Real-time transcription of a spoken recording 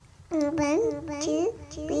You're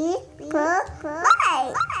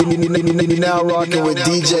now rocking with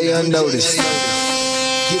DJ-Unnoticed.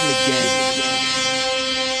 Get in the game.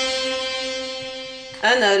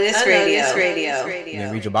 Unnoticed Radio. You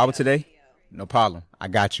gonna read your Bible today? No problem. I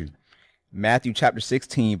got you. Matthew chapter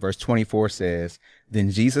 16, verse 24 says, "Then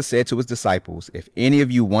Jesus said to his disciples, if any of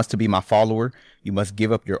you wants to be my follower, you must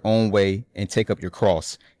give up your own way and take up your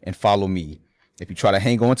cross and follow me. If you try to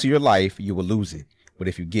hang on to your life, you will lose it. But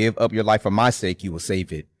if you give up your life for my sake, you will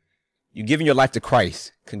save it." You're giving your life to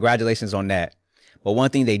Christ. Congratulations on that. But one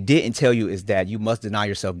thing they didn't tell you is that you must deny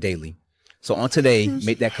yourself daily. So on today,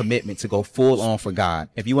 make that commitment to go full on for God.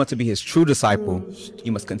 If you want to be his true disciple,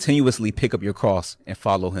 you must continuously pick up your cross and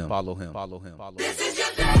follow him. This is your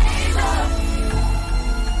day, love.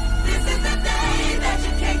 This is the day that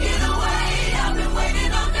you can't get away. I've been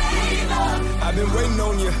waiting all day, love. I've been waiting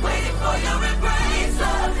on you. Waiting for your embrace,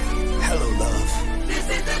 love. Hello, love. This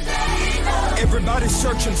is the day, love. Everybody's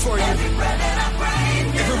searching for you. Every breath that I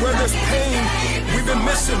breathe, Everywhere there's pain, we've been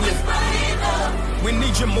missing you. We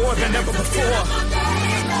need you more than ever before.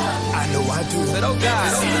 I know I do. But oh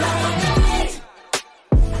God.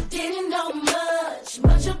 I didn't know much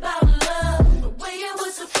about love, the way it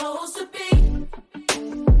was supposed to be.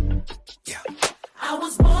 Yeah. I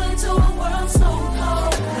was born into a world so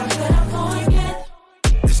cold. How could I forget?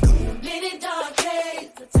 Let's go. Many dark days,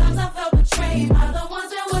 the times I felt betrayed by the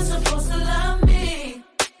ones that were supposed to love me.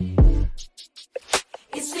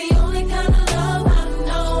 It's the only kind of love I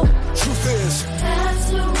know. Truth is, That's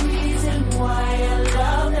the reason why I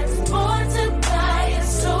love that's born to die.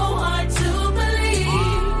 It's so hard to believe.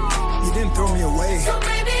 you didn't throw me away. So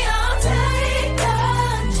maybe I'll take a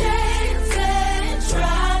chance and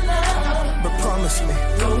try love. But promise me.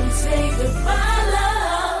 Don't say goodbye,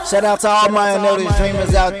 love. Shout out to all my unnoticed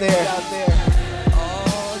dreamers out there.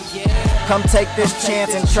 Come take this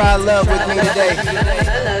chance and try love with me today.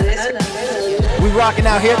 We rocking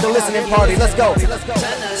out here at the listening party. Let's go.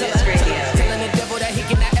 Unnoticed Radio. Telling the devil that he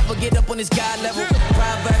cannot ever get up on his God level.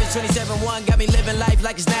 Proverbs 27:1 got me living life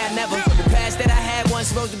like it's not never. The past that I had wasn't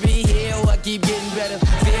supposed to be here. Oh, I keep getting better.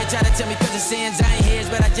 Fear try to tell me cause the sins I ain't his,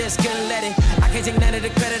 but I just couldn't let it. I can't take none of the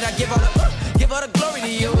credit. I give all the glory to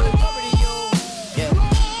you. Yeah.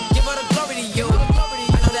 Give all the glory to you.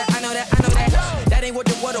 I know that. That ain't what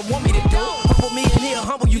the world want me to do. Humble me and he'll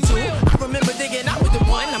humble you too. I remember thinking I was the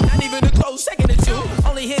one. I'm not even a close second or two.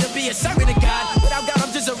 Only here to be a servant of God. Without God,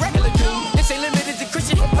 I'm just a regular dude. This ain't limited to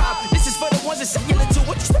Christian hip hop. This is for the ones that secular too.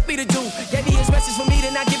 What you expect me to do? Gave me his message for me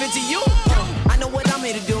to not give it to you. I know what I'm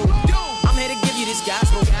here to do. I'm here to give you this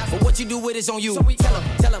gospel. But what you do with it's on you. Tell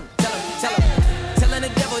him. Telling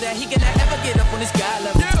the devil that he cannot ever get up on this God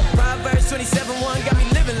level. Proverbs 27:1 got me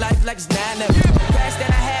living life like it's 9-11. Past that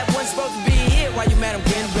I had wasn't supposed to be here. Why you mad? I'm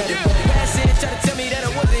getting better. Past it try to tell me that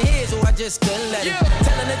I wasn't his, so I just couldn't let him.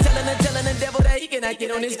 Telling the devil that he cannot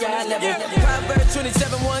get on this God level. Proverbs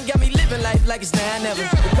 27:1 got me living life like it's 9-11.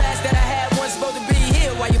 The past that I had wasn't supposed to be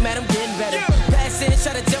here. Why you mad? I'm getting better. Past it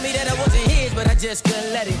try to tell me that I wasn't his, but I just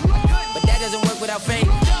couldn't let it. But that doesn't work without faith.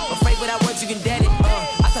 But faith without works you can dead it.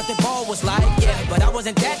 I thought the ball was life, yeah, but I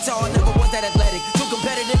wasn't that tall, never was that athletic. Too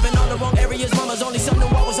competitive in all the wrong areas. Mama's only son knew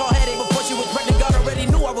I was hard headed. Before she was pregnant, God already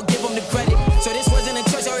knew I would give him the credit. So this wasn't a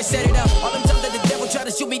choice, I already set it up. All them times that the devil tried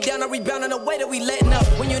to shoot me down, I rebound in the way that we letting up.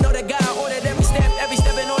 When you know that God ordered every step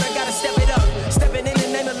in order, gotta step it up. Stepping in the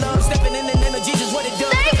name of love, stepping in the name of Jesus, what it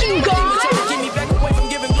does. Thank you, God. Keep me back away from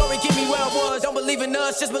giving glory, keep me where I was. Don't believe in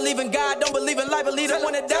us, just believe in God. Don't believe in life, believe the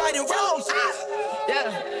one that died and rose.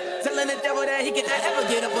 Yeah. Telling the devil that he cannot ever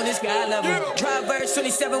get up on this God level. Proverbs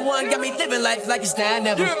 27:1 got me living life like it's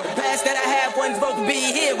 9-11. Past that I had wasn't supposed to be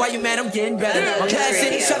here. Why you mad? I'm getting better. My past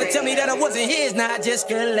it try to tell me that I wasn't his. Now I just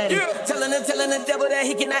couldn't let him. Telling the devil that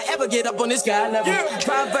he cannot ever get up on this God level.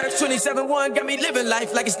 Proverbs 27:1 got me living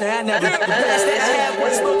life like it's 9-11. Past that I had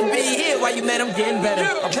wasn't supposed to be here. Why you mad? I'm getting better.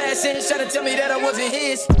 My past it try to tell me that I wasn't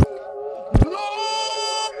his.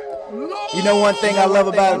 You know one thing I love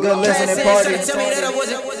about a good listening party?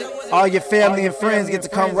 All your family and friends get to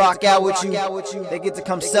come rock out with you. They get to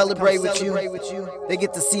come celebrate with you. They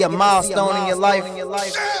get to see a milestone in your life.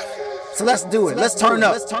 So let's do it. Let's turn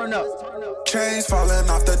up. Chains falling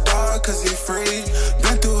off the dog cause he free.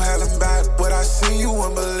 Been through hell and back, but I see you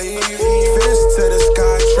wouldn't believe. Fist to the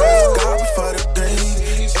sky, trust God before the green.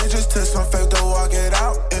 It just took some faith to walk it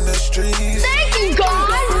out in the streets. Thank you, God.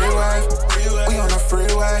 We on the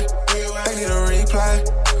freeway. They need a replay.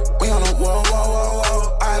 We on the whoa.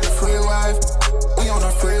 I had the freeway. We on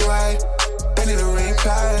the freeway. They need a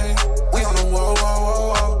replay. We on the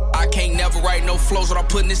whoa. I can't never write no flows without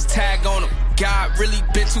putting this tag on them. God really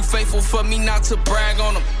been too faithful for me not to brag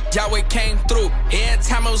on him. Yahweh came through, every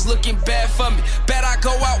time it was looking bad for me. Bet I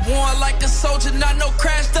go out worn like a soldier, not no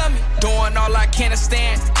crash dummy. Doing all I can to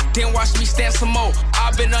stand, then watch me stand some more.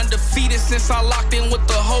 I've been undefeated since I locked in with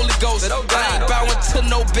the Holy Ghost. I ain't bowing to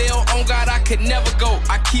no bell, on God I could never go.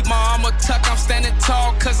 I keep my armor tucked, I'm standing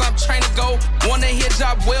tall cause I'm trained to go. Wanna hear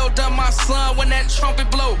job well done, my son, when that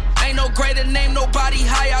trumpet blow. Ain't no greater name, nobody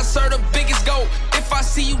high, I serve the biggest goat. If I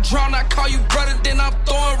see you drawn, I call you brother, then I'm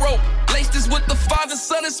throwing rope. Laced this with the Father,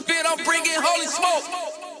 Son, and Spirit, I'm bringing holy smoke.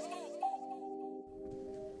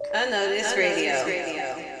 Unnoticed Radio.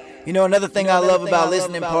 You know, another thing I love about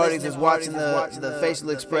listening parties is watching the facial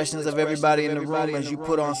expressions of everybody in the room as you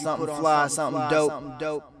put on something fly, something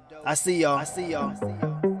dope. I see y'all. Say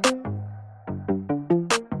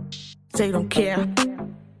you don't care.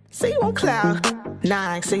 Say you on cloud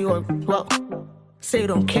 9. Say you on, well, say you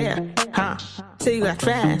don't care, huh? Say you got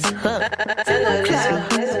fans, huh? Say you on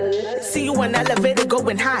cloud. See you in elevator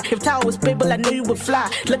going high. If tower was stable, I knew you would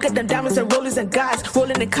fly. Look at them diamonds and rollers and guys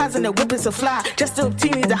rolling in cars and the whippers will fly. Just to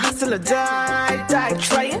obtain the hustle or die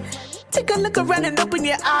trying. Take a look around and open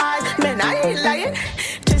your eyes. Man, I ain't lying.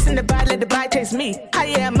 Chasing the body, let the body chase me.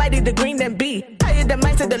 Higher and mighty, the green than be. Higher the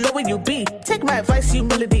mindset, the lower you be. Take my advice,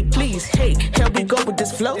 humility, please. Hey, here we go with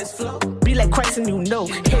this flow. Be like Christ and you know.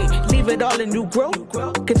 Hey, leave it all and you grow.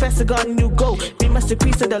 Confess to God and you go. We must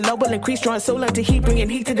decrease so the Lord will increase. Drawing soul unto heat, bringing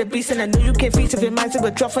heat to the beast. And I know you can't feast if your mindset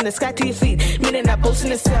would drop from the sky to your feet. Meaning not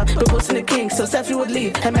boasting yourself, but boasting the king. So self you would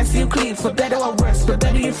leave, and master you cleave. For better or worse, but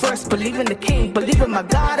better you first. Believe in the king, believe in my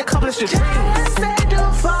God, accomplish your dreams. Just they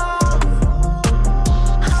don't fall.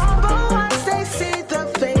 Humble once they see the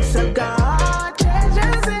face of God.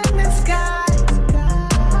 Treasures in the sky.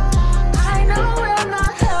 I know where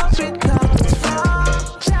my help it comes from.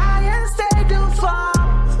 Giants they do fall.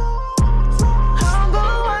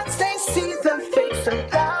 Humble once they see the face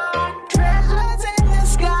of God. Treasures in the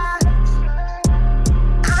sky.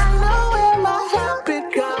 I know where my help it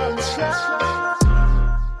comes from.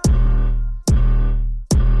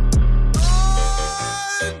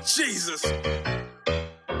 Jesus.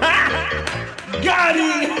 Got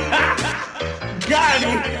him. Got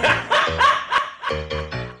him.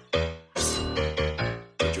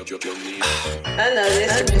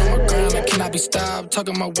 Unnoticed. I cannot be stopped.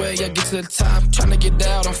 Talking my way, I get to the top. Trying to get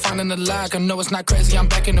out, I'm finding the lock. I know it's not crazy, I'm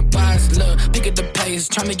back in the box. Look, pick at the pace.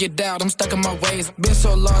 Trying to get out, I'm stuck in my ways. Been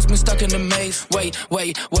so lost, been stuck in the maze. Wait.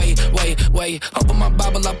 Open my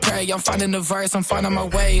Bible, I pray. I'm finding the verse, I'm finding my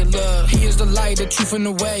way. Look, he is the light, the truth, and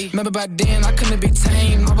the way. Remember back then, I couldn't be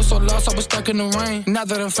tamed. I was so lost, I was stuck in the rain. Now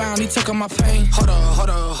that I'm found, he took on my pain. Hold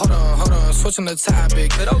on. Switching the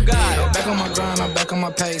topic. Yeah, back on my grind, I'm back on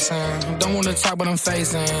my pacing. Don't wanna talk, but I'm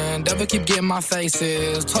facing. Devil keep getting my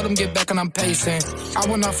faces. Told him get back and I'm pacing. I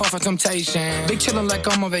will not fall for temptation. Big chillin' like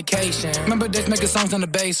I'm on vacation. Remember days making songs in the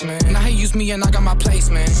basement. Now he used me and I got my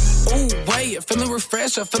placement. Ooh, wait, feeling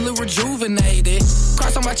refreshed, I feeling rejuvenated.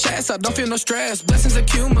 Cross on my chest, I don't feel no stress. Blessings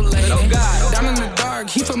accumulating. Down in the dark,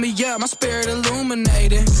 he put me up, my spirit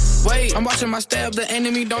illuminated. Wait, I'm watching my step, the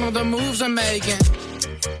enemy don't know the moves I'm making.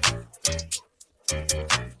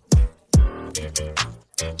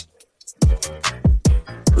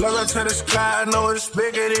 Look up to the sky, I know it's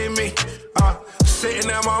bigger than me. Sitting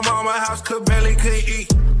at my mama's house, could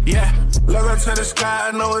eat. Yeah, look up to the sky,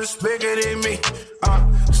 I know it's bigger than me.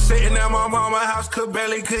 Sitting at my mama's house, could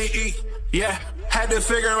eat. Yeah, had to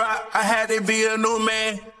figure out I had to be a new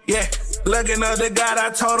man. Yeah, looking up to God, I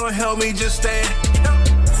told him help me just stand.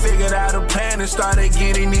 Figured out a plan and started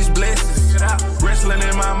getting these blessings. Wrestling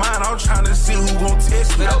in my mind, I'm trying to see who gon'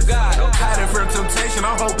 test me. Hiding from temptation,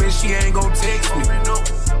 I'm hoping she ain't gon' text me.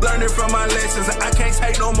 Learning from my lessons, I can't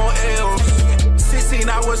take no more L's. 16,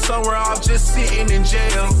 I was somewhere off just sitting in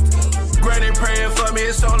jail. Granny praying for me,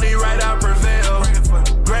 it's only right I prevail.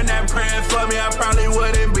 Granddad praying for me, I probably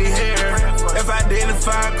wouldn't be here. If I didn't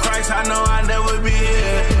find Christ, I know I'd never be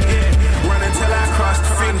here. Yeah. Running till I cross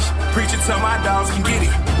the finish. Preaching till my dogs can get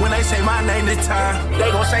it. When they say my name this time, they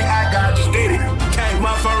gon' say hi, God just did it. Came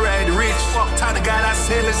up from red to rich. Time to God, I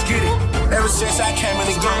said let's get it. Ever since I came in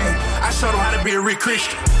the game, I showed them how to be a real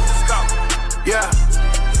Christian. Let's go. Yeah.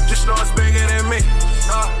 Just know it's bigger than me.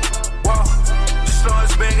 Whoa. Just know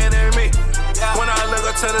it's bigger than me. When I look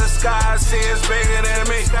up to the sky, I see it's bigger than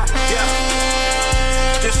me. Yeah.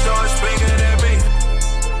 Just know it's bigger than me.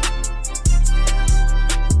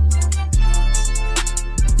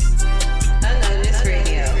 Unnoticed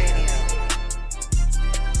Radio.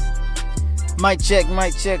 Mic check,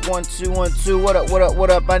 1 2 1 2. What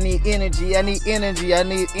up? I need energy.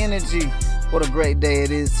 What a great day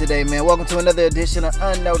it is today, man. Welcome to another edition of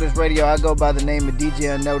Unnoticed Radio. I go by the name of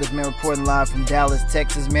DJ-Unnoticed, man, reporting live from Dallas,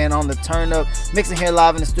 Texas, man, on the turn up, mixing here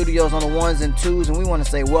live in the studios on the ones and twos, and we want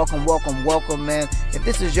to say welcome, man. If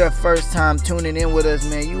this is your first time tuning in with us,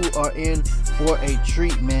 man, you are in for a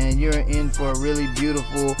treat, man. You're in for a really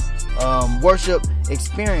beautiful worship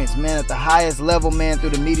experience, man, at the highest level, man, through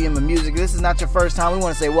the medium of music. If this is not your first time, we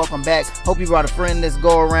want to say welcome back. Hope you brought a friend this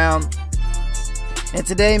go around. And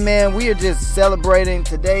today, man, we are just celebrating.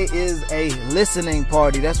 Today is a listening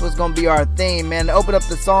party. That's what's going to be our theme, man. To open up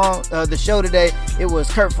the show today, it was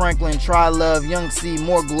Kirk Franklin, Try Love, Young C,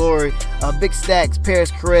 More Glory, Big Stackz, Parris,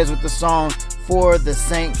 Chariz with the song For the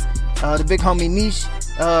Saints, the big homie Nish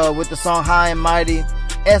with the song High and Mighty,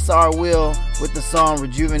 SR Will with the song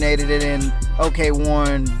Rejuvenated, and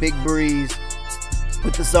OkayWarren, BigBreeze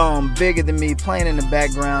with the song Bigger Than Me playing in the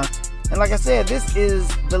background. And like I said, this is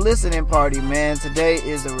the listening party, man. Today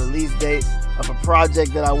is the release date of a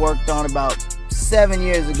project that I worked on about 7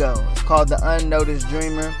 years ago. It's called The Unnoticed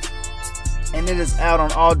Dreamer, and it is out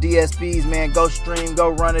on all DSPs, man. Go stream, go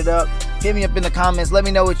run it up. Hit me up in the comments. Let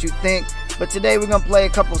me know what you think. But today we're going to play a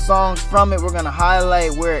couple songs from it. We're going to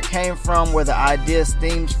highlight where it came from, where the idea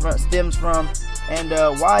stems from, and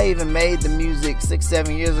why I even made the music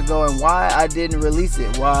 6-7 years ago, and why I didn't release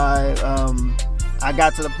it. Why I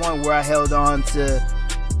got to the point where I held on to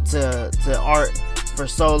art for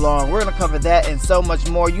so long. We're going to cover that and so much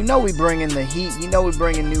more. You know we bring in the heat. You know we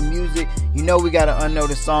bring in new music. You know we got an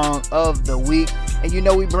unnoticed song of the week. And you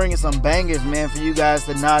know we bring in some bangers, man, for you guys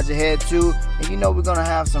to nod your head to. And you know we're going to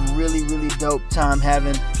have some really, really dope time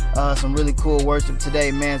having some really cool worship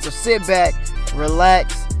today, man. So sit back,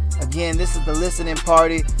 relax. Again, this is the listening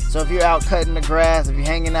party. So if you're out cutting the grass, if you're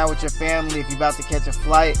hanging out with your family, if you're about to catch a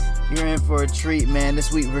flight, you're in for a treat, man.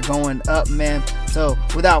 This week we're going up, man. So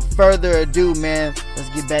without further ado, man, let's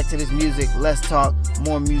get back to this music. Let's talk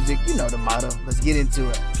more music. You know the motto. Let's get into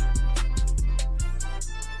it.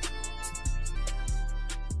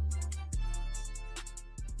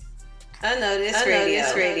 Unnoticed Radio.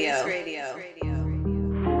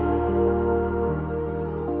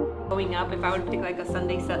 Growing up, if I would pick like a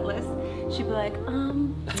Sunday set list, she'd be like,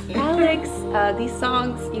 Alex, these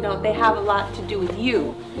songs, you know, they have a lot to do with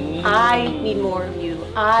you. I need more of you.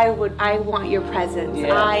 I want your presence.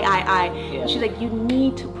 I. And she's like, you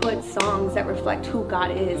need to put songs that reflect who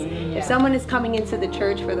God is. If someone is coming into the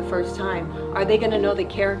church for the first time, are they going to know the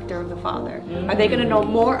character of the Father? Are they going to know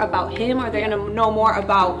more about Him? Or are they going to know more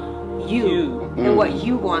about you and what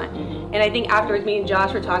you want? And I think afterwards, me and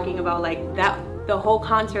Josh were talking about like that. The whole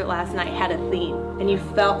concert last night had a theme, and you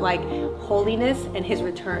felt like holiness and His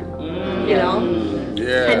return, you know?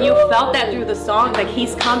 And you felt that through the song, like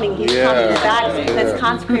He's coming back. Let's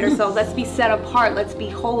consecrate ourselves. Let's be set apart. Let's be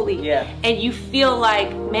holy. And you feel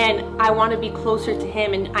like, man, I want to be closer to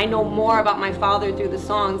Him, and I know more about my Father through the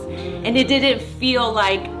songs. And it didn't feel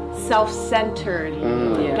like self-centered.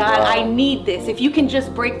 God, I need this. If you can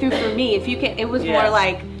just break through for me, if you can, it was more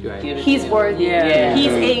like He's worthy,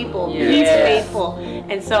 He's able, He's faithful.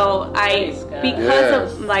 And so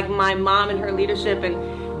because of like my mom and her leadership, and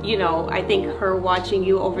you know, I think her watching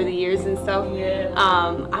you over the years and stuff,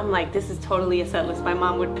 I'm like, this is totally a set list my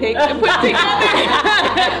mom would pick and put together.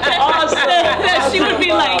 Awesome. She would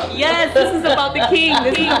be like, yes, this is about the King.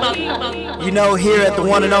 This is about You know, here at the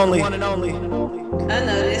one and only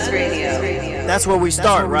Unnoticed Radio. That's where we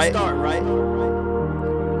start, right?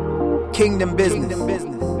 Kingdom business.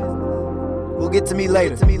 We'll get to me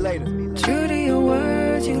later. True to your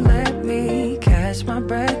words, you let me catch my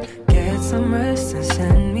breath, get some rest and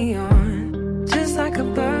send me on. Just like a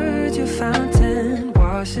bird, your fountain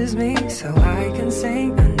washes me so I can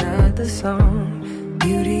sing another song.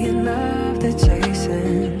 Beauty and love they're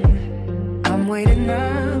chasing. I'm waiting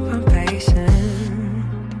up, I'm patient.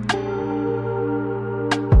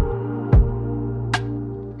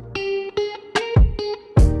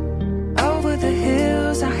 Over the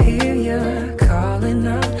hills, I hear you calling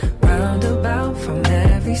up, roundabout from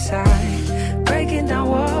every side. Breaking down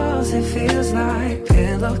walls, it feels like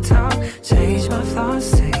pillow talk. Change my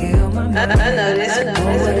thoughts to heal my mind. Oh,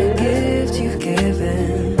 what a gift you've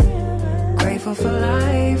given. Grateful for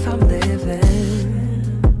life I'm living.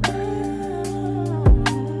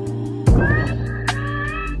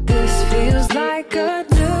 This feels like a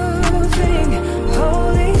new thing.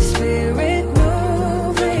 Holy Spirit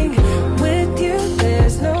moving. With you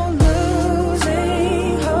there's no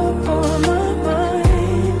losing hope on my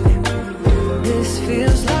mind. This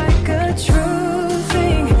feels like a true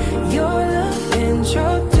thing. Your love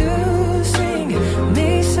introducing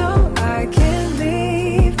me so I can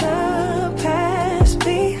leave the past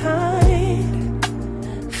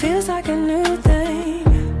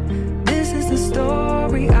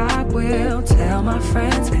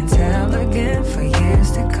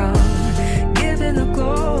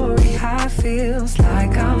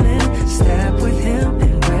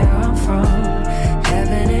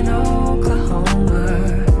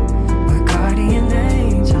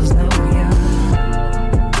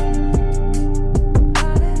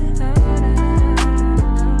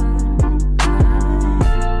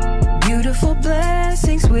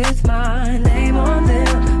with my name on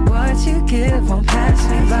them. What you give won't pass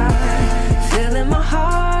me by. Filling my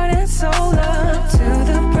heart and soul up to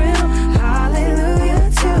the brim. Hallelujah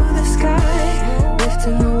to the sky.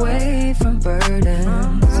 Lifting away from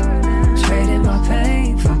burdens. Trading my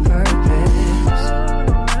pain for purpose.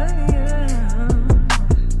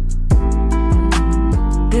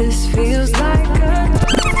 This feels like a...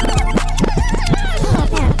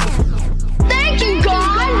 Thank you, God!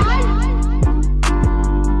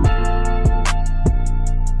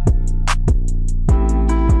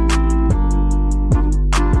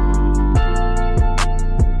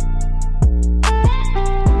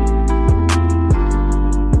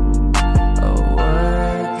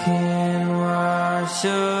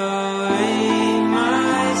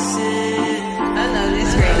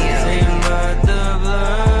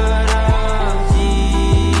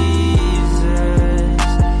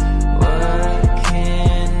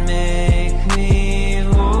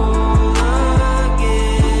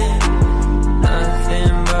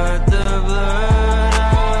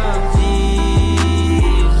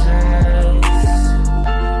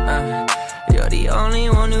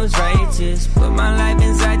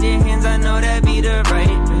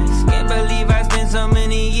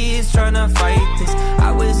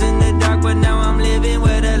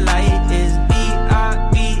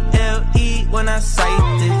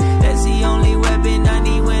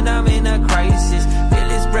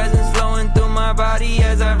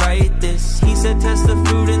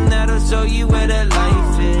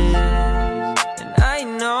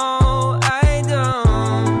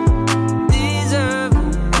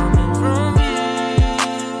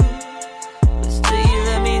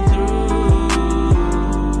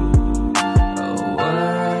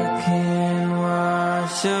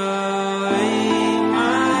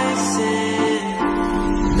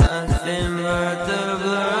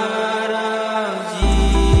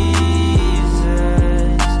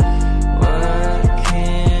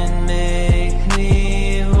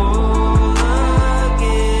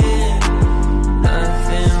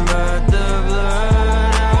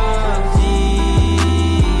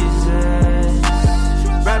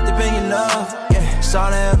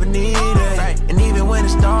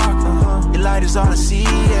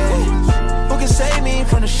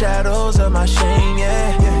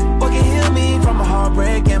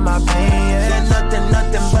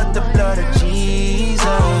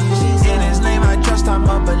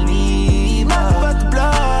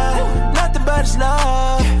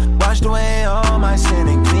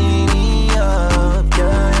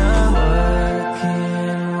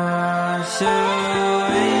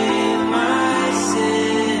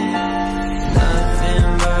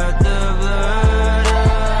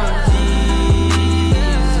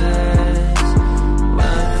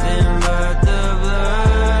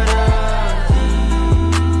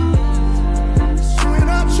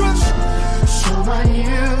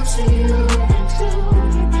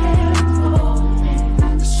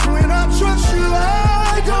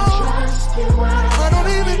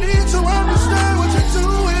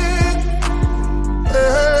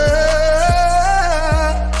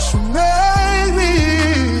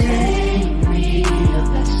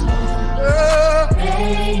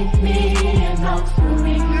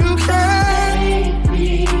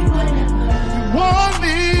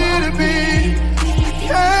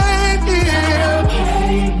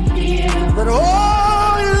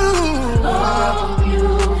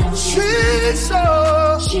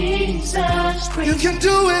 You can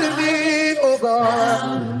do it in me, oh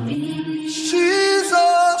God.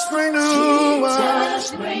 Jesus, bring new wine.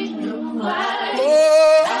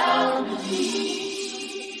 Oh.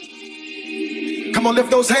 Come on,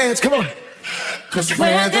 lift those hands, come on. 'Cause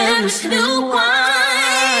where there is new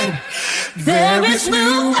wine, there is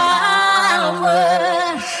new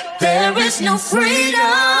power, there is no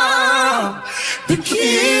freedom. The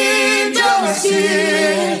kingdom is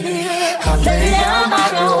here. I lay down my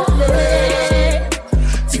own faith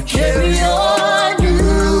to carry on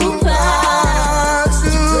new paths.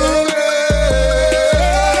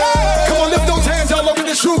 Come on, lift those hands all over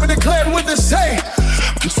this room and declare what they say.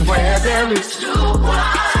 'Cause where there is new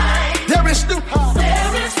wine, there is new power.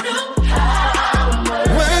 There is new power.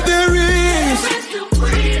 Where there is new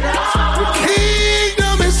freedom. The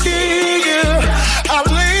kingdom is here. I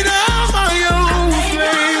lay down my own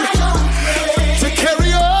faith to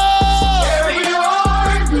carry on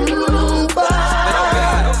new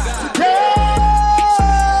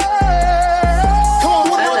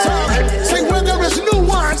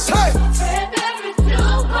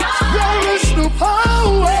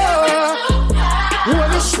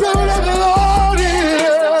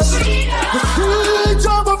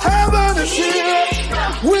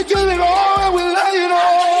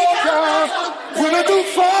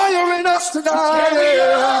The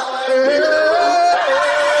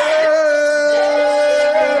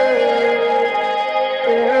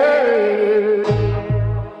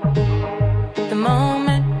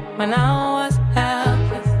moment when I was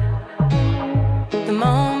helpless, the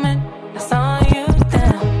moment I saw you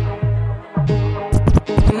then,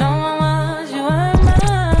 no one was, you were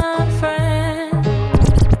my friend.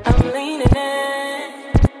 I'm leaning in,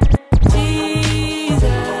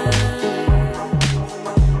 Jesus,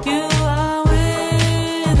 you are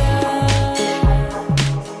with us.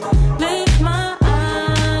 Lift my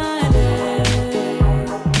eyelids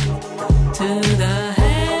to the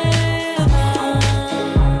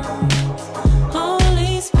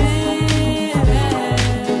Holy Spirit,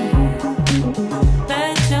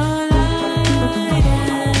 let your light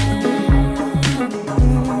in.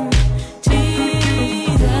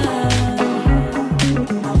 Jesus,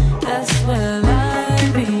 that's where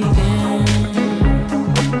life begins.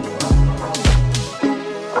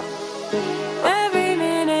 Every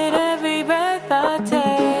minute, every breath I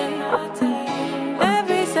take,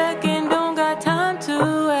 every second don't got time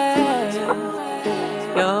to wait.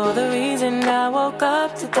 You're the reason I woke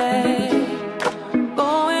up today.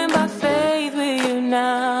 Going by faith with you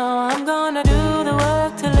now. I'm gonna do the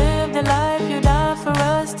work to live the life you died for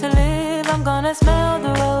us to live. I'm gonna smell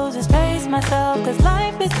the roses, pace myself, cause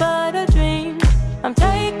life is but a dream. I'm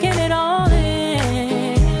taking it all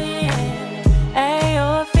in. At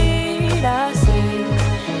your feet I sit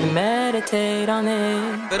and meditate on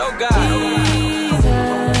it. But oh God, Jesus,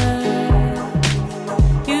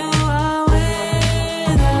 you are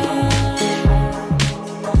with us.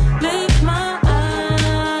 Lift my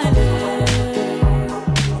eyelids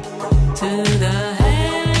to the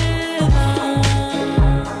heavens.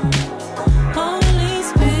 Holy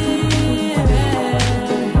Spirit,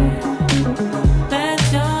 let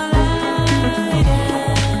your light in.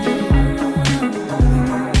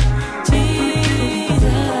 Jesus,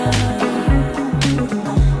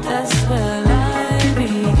 that's where life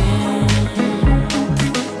begins.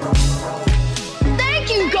 Thank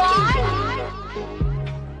you, God.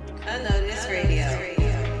 Unnoticed Radio.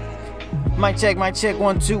 Mic check, 1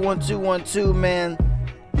 2 1 2 1 2, man.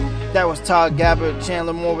 That was Todd, Galberth,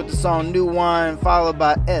 Chandler Moore with the song New Wine, followed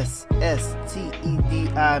by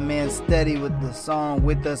SSTEDI, man, Steady with the song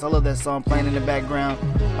With Us. I love that song playing in the background.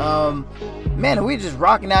 Man, we just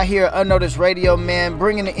rocking out here at Unnoticed Radio, man,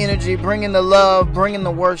 bringing the energy, bringing the love, bringing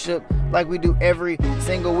the worship like we do every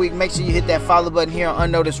single week. Make sure you hit that follow button here on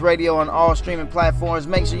Unnoticed Radio on all streaming platforms.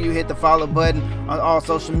 Make sure you hit the follow button on all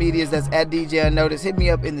social medias. That's at DJ-Unnoticed. Hit me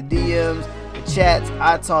up in the DMs, the chats.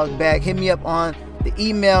 I talk back. Hit me up on the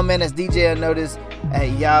email, man. That's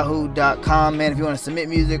DJ-Unnoticed@yahoo.com, man. If you want to submit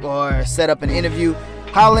music or set up an interview,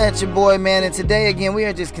 holla at your boy, man. And today, again, we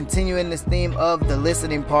are just continuing this theme of the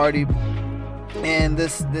listening party. And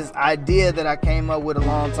this idea that I came up with a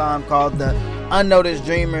long time called the Unnoticed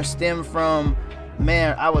Dreamer stemmed from,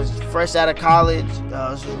 man, I was fresh out of college. It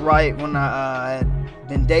was right when I had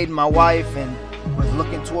been dating my wife and was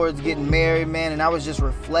looking towards getting married, man. And I was just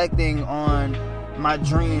reflecting on my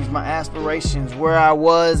dreams, my aspirations, where I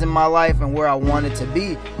was in my life and where I wanted to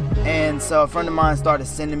be. And so a friend of mine started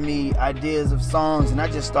sending me ideas of songs, and I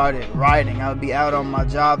just started writing. I would be out on my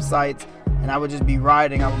job sites and I would just be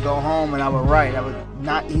writing. I would go home and I would write. I would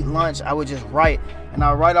not eat lunch. I would just write. And I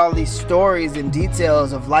would write all these stories and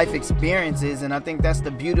details of life experiences. And I think that's the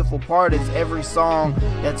beautiful part, is every song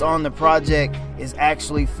that's on the project is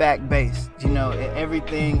actually fact-based. You know,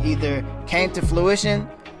 everything either came to fruition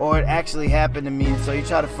or it actually happened to me. And so you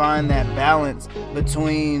try to find that balance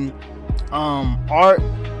between art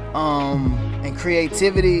and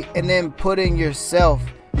creativity, and then putting yourself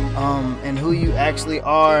and who you actually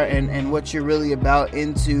are and what you're really about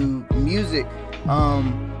into music.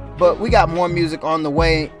 But we got more music on the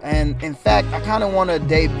way, and in fact I kind of want to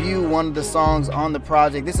debut one of the songs on the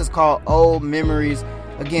project. This is called Old Memories.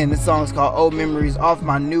 Again, this song is called Old Memories, off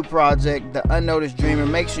my new project, The Unnoticed Dreamer.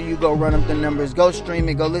 Make sure you go run up the numbers, go stream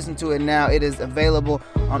it, go listen to it now. It is available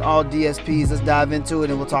on all DSPs. Let's dive into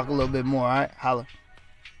it and we'll talk a little bit more. All right, holla.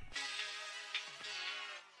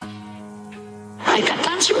 I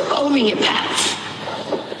thought you were roaming your path.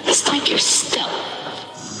 It's like you're still.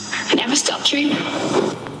 I never stopped dreaming.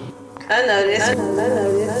 Unnoticed.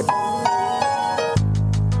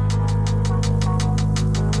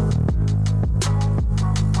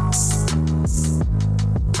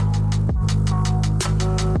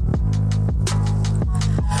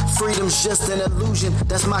 Freedom was just an illusion,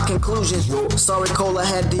 that's my conclusion. Sorry Cole, I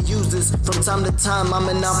had to use this. From time to time I'm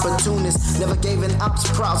an opportunist. Never gave an ops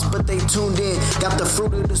props, but they tuned in. Got the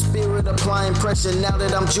fruit of the spirit, applying pressure now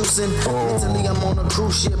that I'm juicing. Mentally I'm on a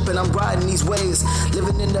cruise ship and I'm riding these waves.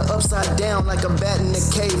 Living in the upside down like a bat in a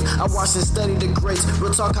cave. I watch and study the greats.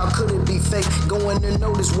 Real talk, how could it be fake? Going to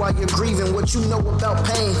notice while you're grieving what you know about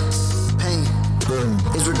pain. Pain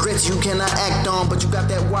is regrets you cannot act on, but you got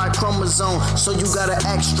that Y chromosome, so you gotta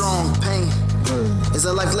act strong. Pain is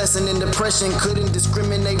a life lesson in depression. Couldn't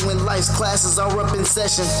discriminate when life's classes are up in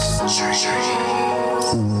session.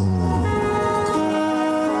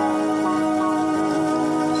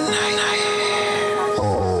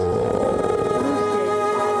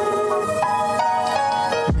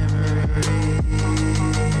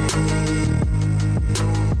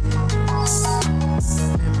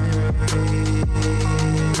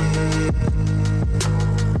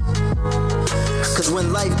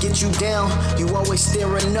 When life gets you down, you always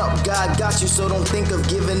staring up. God got you, so don't think of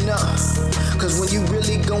giving up. Cause when you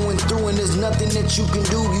really going through and there's nothing that you can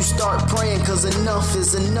do, you start praying, cause enough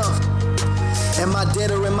is enough. Am I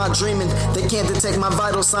dead or am I dreaming? They can't detect my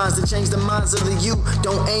vital signs to change the minds of the youth.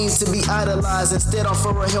 Don't aim to be idolized, instead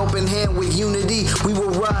offer a helping hand with unity. We will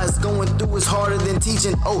rise, going through is harder than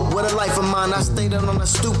teaching. Oh, what a life of mine. I stayed out on the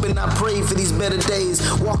stoop and I prayed for these better days.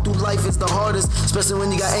 Walk through life is the hardest, especially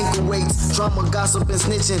when you got ankle weights. Trauma, gossip, and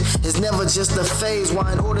snitching is never just a phase.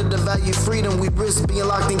 Why in order to value freedom, we risk being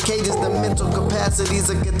locked in cages. The mental capacity's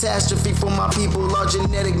a catastrophe for my people. Our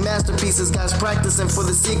genetic masterpieces, guys practicing for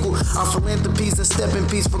the sequel. Our philanthropies and step in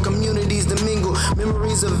peace for communities to mingle.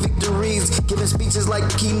 Memories of victories, giving speeches like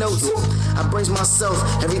keynotes. I brace myself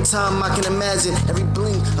every time I can imagine. Every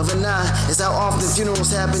blink of an eye is how often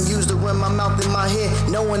funerals happen. Used to run my mouth in my head,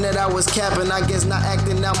 knowing that I was capping. I guess not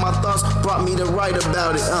acting out my thoughts brought me to write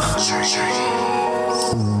about it.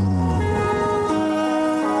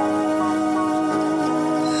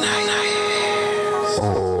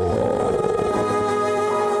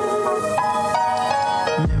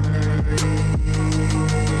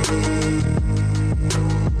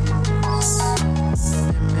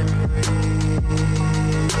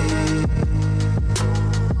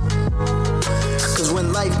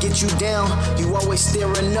 Get you down, you always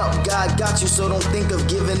staring up. God got you, so don't think of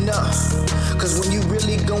giving up. Cause when you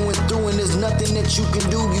really going through and there's nothing that you can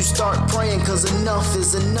do, you start praying, cause enough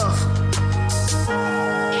is enough.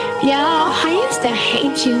 Y'all, I used to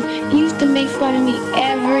hate you. You used to make fun of me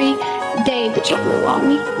every day, but you grew on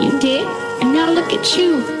me. You did. And now look at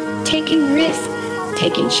you, taking risks,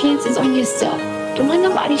 taking chances on yourself. Don't let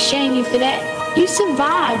nobody shame you for that. You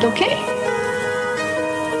survived, okay?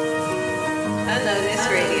 Unnoticed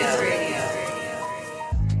Radio.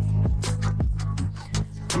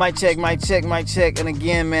 Mic check, mic check, mic check. And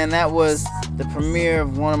again, man, that was the premiere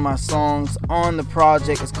of one of my songs on the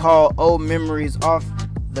project. It's called Old Memories, off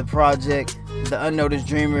the project, The Unnoticed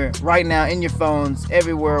Dreamer. Right now in your phones,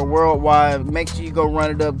 everywhere, worldwide. Make sure you go run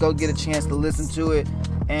it up, go get a chance to listen to it,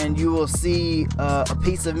 and you will see a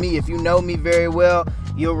piece of me. If you know me very well,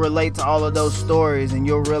 you'll relate to all of those stories, and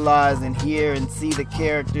you'll realize and hear and see the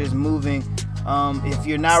characters moving. If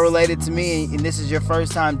you're not related to me and this is your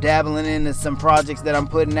first time dabbling into some projects that I'm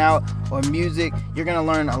putting out or music, you're gonna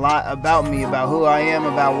learn a lot about me, about who I am,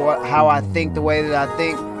 about how I think, the way that I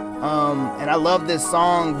think. And I love this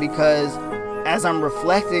song because as I'm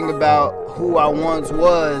reflecting about who I once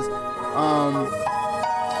was,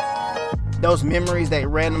 those memories that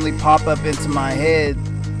randomly pop up into my head,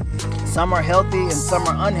 some are healthy and some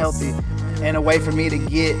are unhealthy, and a way for me to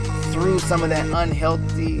get through some of that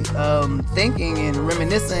unhealthy thinking and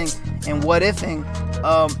reminiscing and what-ifing,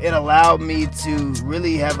 it allowed me to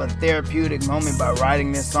really have a therapeutic moment by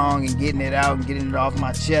writing this song and getting it out and getting it off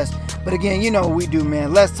my chest. But again, you know what we do,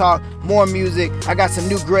 man. Let's talk more music. I got some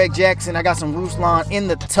new Greg Jackson. I got some Ruslan in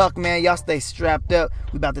the tuck, man. Y'all stay strapped up.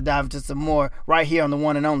 We about to dive into some more right here on the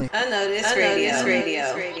one and only Unnoticed Radio.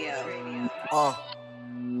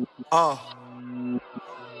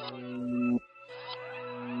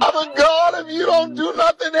 Father God, if you don't do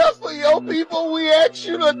nothing else for your people, we ask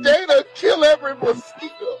you today to kill every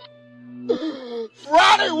mosquito.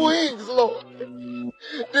 Fry their wings, Lord.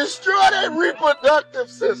 Destroy their reproductive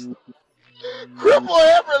system. Cripple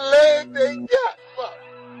every leg they got, Father.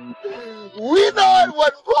 We know it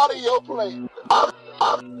wasn't part of your plan.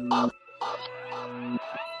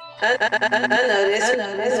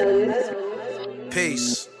 Unnoticed.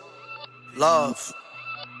 Peace. Love.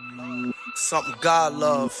 Something God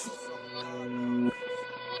love.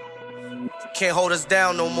 Can't hold us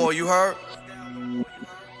down no more, you heard?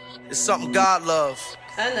 It's something God love.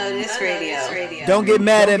 Unnoticed Radio. Don't get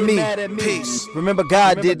mad at me. Peace. Remember,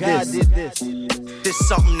 God did this. This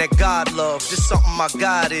something that God loves. This something my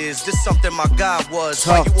God is. This something my God was.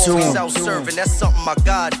 Talk Why you to always him. out serving? That's something my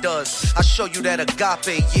God does. I show you that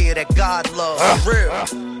agape, yeah, that God loves. For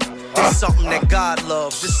real. This something that God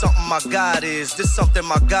loves. This something my God is. This something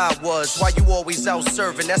my God was. Why you always out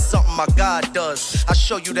serving? That's something my God does. I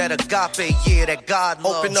show you that agape, yeah, that God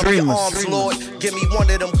loves. Open up your arms, Lord. Give me one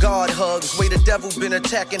of them God hugs. Way the devil been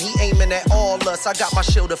attacking, he aiming at all us. I got my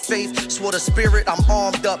shield of faith, sword of spirit, I'm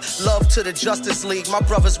armed up. Love to the Justice League, my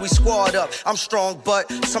brothers, we squad up. I'm strong, but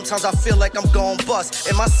sometimes I feel like I'm gon' bust.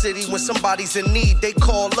 In my city, when somebody's in need, they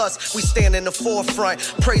call us. We stand in the forefront,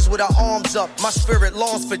 praise with our arms up. My spirit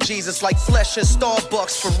longs for Jesus like flesh in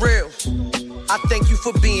Starbucks, for real. I thank you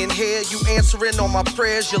for being here. You answering all my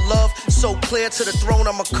prayers. Your love so clear, to the throne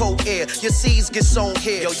I'm a co-heir. Your seeds get sown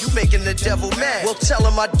here. Yo, you making the devil mad. Well, tell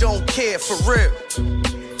him I don't care, for real.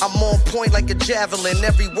 I'm on point like a javelin.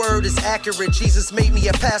 Every word is accurate. Jesus made me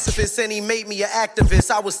a pacifist and he made me an activist.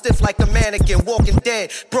 I was stiff like a mannequin, walking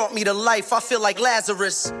dead. Brought me to life, I feel like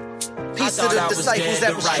Lazarus. Peace to the disciples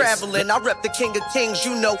that was traveling. I rep the King of Kings,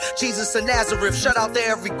 you know, Jesus of Nazareth. Shout out to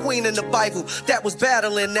every queen in the Bible that was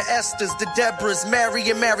battling. The Esthers, the Deborahs, Mary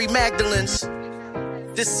and Mary Magdalenes.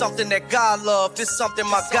 This something that God loved. This something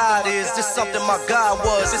my God is. This something my God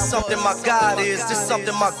was. This something my God is. This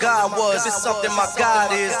something my God was. This something my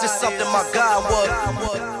God is. This something my God was.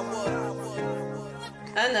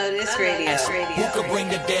 Unnoticed Radio. Who could bring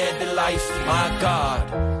the dead to life? My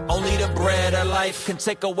God. Only the bread of life can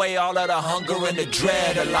take away all of the hunger and the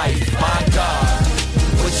dread of life. My God.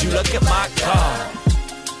 Would you look at my God?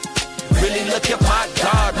 Really look at my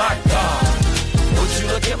God, my God. Would you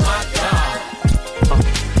look at my God?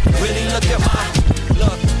 Really look at my,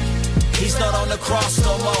 look, he's not on the cross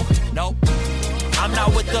no more, nope. I'm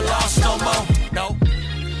not with the lost no more, nope.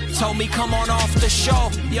 Told me come on off the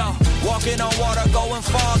show, yo. Walking on water, going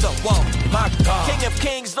farther, whoa, my God. King of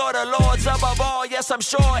kings, Lord of lords, above all, yes, I'm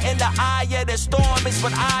sure. In the eye of the storm is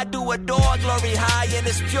what I do adore. Glory high in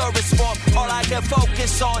its purest form. All I can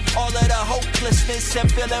focus on, all of the hopelessness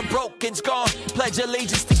and feeling broken's gone. Pledge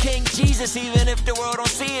allegiance to King Jesus, even if the world don't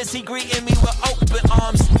see us. He greeting me with open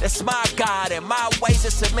arms. That's my God, and my ways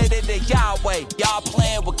are submitted to Yahweh. Y'all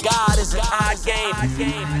playing with God is an odd game.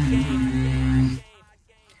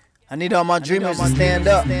 I need all my dreamers to stand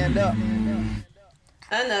up.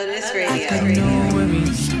 Unnoticed Radio.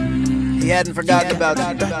 He hadn't forgotten about you.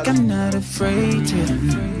 I'm not afraid to.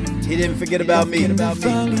 He didn't forget about me.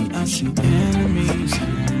 I see enemies.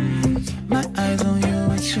 My eyes on you,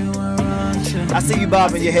 what you are on to. I see you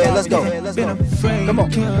bobbing your head. Let's go. Come on.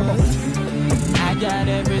 I got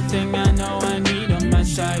everything I know I need on my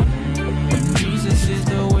side. Jesus is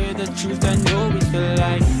the way, the truth, I know it's the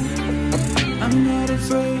light. I'm not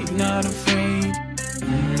afraid, not afraid.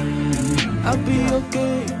 I'll be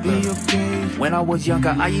okay, be okay. When I was younger,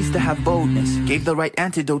 I used to have boldness. Gave the right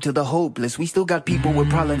antidote to the hopeless. We still got people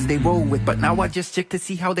with problems they roll with, but now I just check to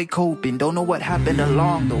see how they coping. Don't know what happened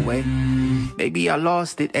along the way. Maybe I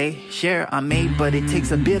lost it, share I made, but it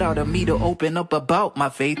takes a bit out of me to open up about my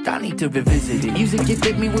faith. I need to revisit it. Music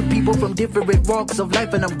gifted me with people from different walks of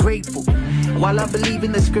life, and I'm grateful. While I believe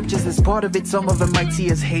in the scriptures as part of it, some of them might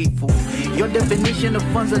see as hateful. Your definition of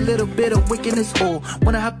fun's a little bit of wickedness. Oh,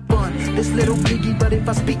 wanna have fun, this little piggy, but if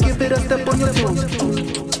I speak, you better step on your toes.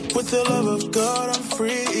 With the love of God, I'm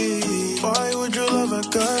free. Why would you love a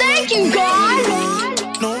God? Thank you,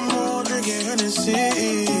 God. No more drinking Hennessy.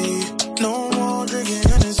 No more drinking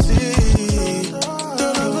Hennessy.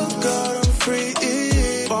 The love of God, I'm free.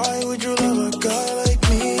 Why would you love a God like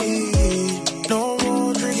me? No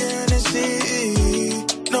more drinking Hennessy.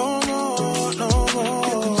 No more, no more.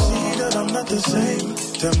 You can see that I'm not the same.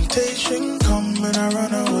 Temptation come and I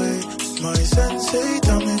run away. My sensei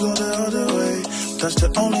tell me go the other way. That's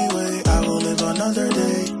the only way I will live another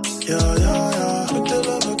day. Yeah, yeah, yeah. With the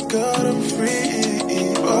love of God, I'm free.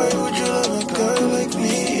 Why would you love a guy like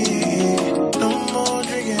me? No more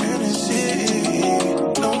drinking Hennessy.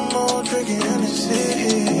 No more drinking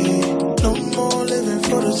Hennessy. No more living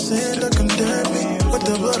for the sin that condemn me. With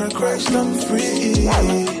the blood of Christ, I'm free.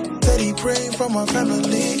 Steady praying for my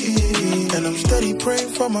family, and I'm steady praying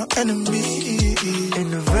for my enemy.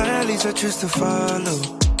 In the valleys I choose to follow,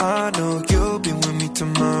 I know you'll be with me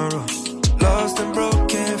tomorrow. Lost and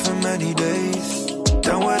broken for many days.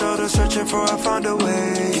 Done with all the searching for, I found a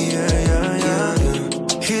way. Yeah, yeah, yeah,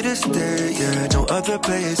 yeah. Here to stay, yeah. No other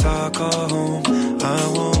place I'll call home. I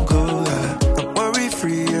won't go, yeah. I'm worry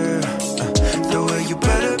free, yeah. The way you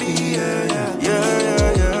better be, yeah, yeah, yeah,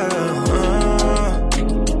 yeah, yeah.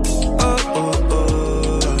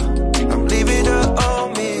 I'm leaving her on.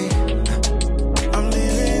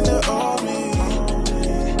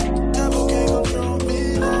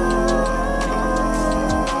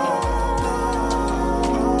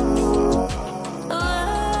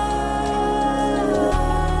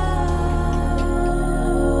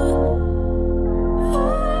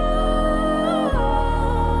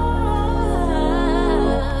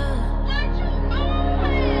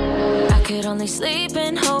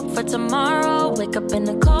 keeping hope for tomorrow. Wake up in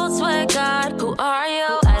the cold sweat, God, who are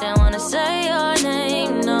you? I didn't wanna say your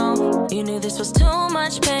name, no. You knew this was too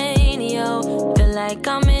much pain, yo. Feel like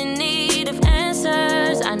I'm in need of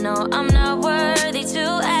answers. I know I'm not worthy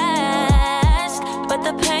to ask, but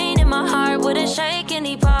the pain in my heart wouldn't shake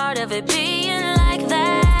any part of it being like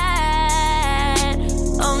that.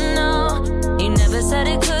 Oh no, you never said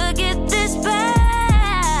it could get this bad.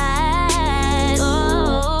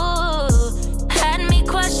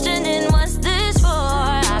 Questioning what's this for?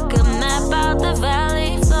 I could map out the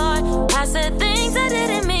valley floor. I said things I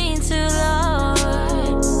didn't mean to,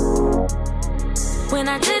 Lord. When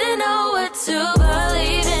I didn't know what to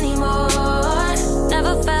believe anymore.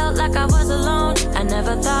 Never felt like I was alone. I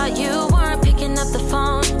never thought you weren't picking up the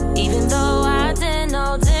phone. Even though I didn't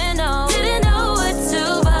know what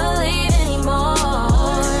to believe anymore.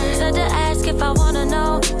 Said to ask if I wanna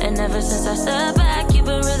know. And ever since I stepped back, you've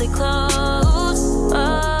been really close.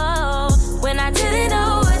 Oh, when I didn't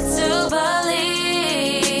know what to believe,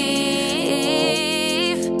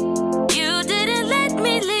 you didn't let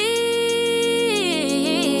me leave.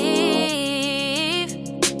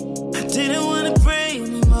 I didn't wanna pray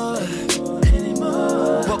anymore.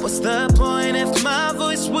 What was the point if my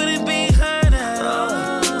voice wouldn't be heard at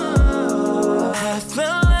all? I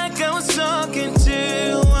felt like I was talking to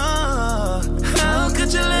you. How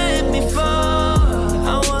could you let me fall?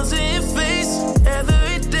 I was in your face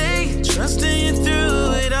every day, trusting you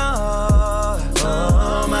through it all.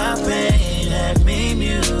 Oh, my pain had me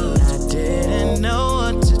mute. I didn't know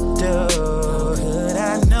what to do. Could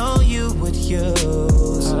I know you would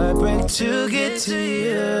use heartbreak to get to you?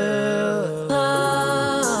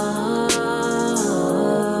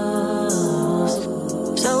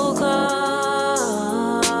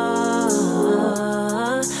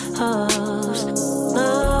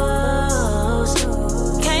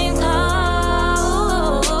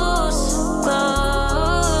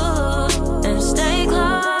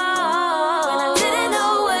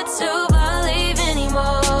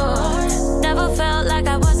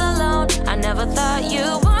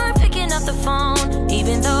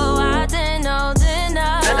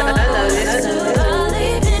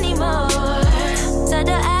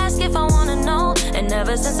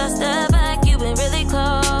 Since I stepped back, you've been really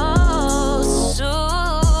close.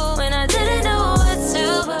 Ooh, when I didn't know what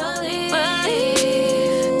to believe.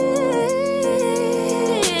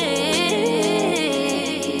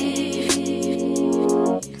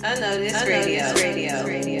 Unnoticed Radio.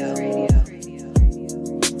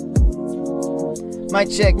 Mic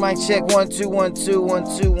check, 1 2 1 2 1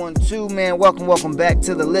 2 1 2, man. Welcome back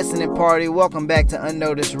to the listening party. Welcome back to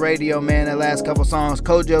Unnoticed Radio, man. That last couple songs,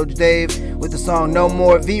 KoJo Dave with the song No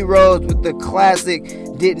More, V.Rose with the classic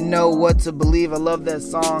Didn't Know What to Believe. I love that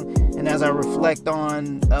song. And as I reflect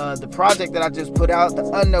on the project that I just put out, The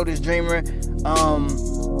Unnoticed Dreamer,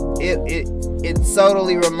 it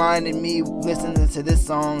totally reminded me listening to this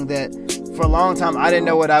song that for a long time I didn't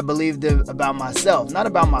know what I believed about myself, not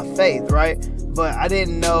about my faith, right? But I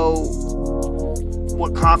didn't know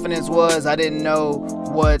what confidence was. I didn't know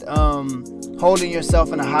what holding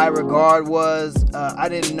yourself in a high regard was. I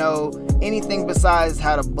didn't know anything besides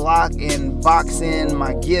how to block and box in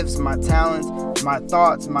my gifts, my talents, my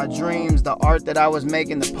thoughts, my dreams, the art that I was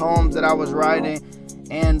making, the poems that I was writing.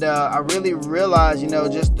 And I really realized,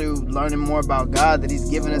 just through learning more about God, that He's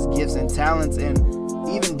given us gifts and talents, and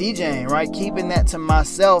even DJing, right? Keeping that to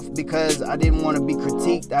myself because I didn't want to be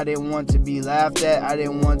critiqued. I didn't want to be laughed at. I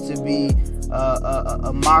didn't want to be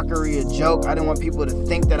a mockery, a joke. I didn't want people to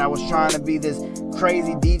think that I was trying to be this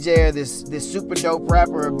crazy DJ or this super dope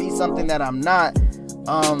rapper or be something that I'm not.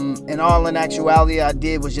 And all in actuality I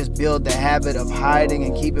did was just build the habit of hiding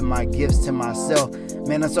and keeping my gifts to myself,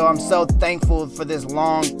 man. And so I'm so thankful for this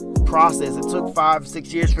long process. It took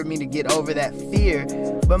 5-6 years for me to get over that fear,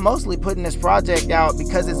 but mostly putting this project out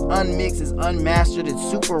because it's unmixed, it's unmastered, it's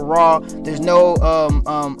super raw. There's no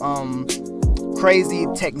crazy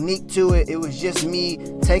technique to it. It was just me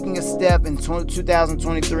taking a step in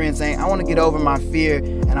 2023 and saying, I want to get over my fear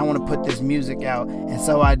and I want to put this music out. And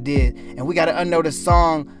so I did. And we got an unnoticed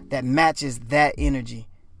song that matches that energy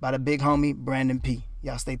by the big homie BrvandonP.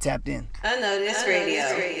 Y'all stay tapped in. Unnoticed Radio.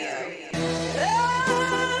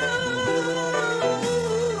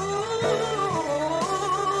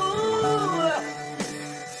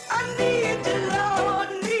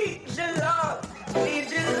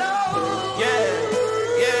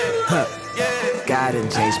 God done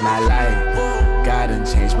changed my life. God done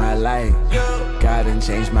changed my life. God done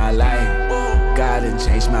changed my life. God done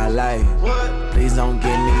changed my life. Please don't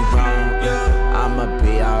get me wrong. I'ma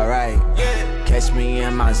be alright. Catch me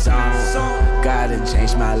in my zone. God done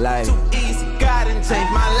changed my life. God done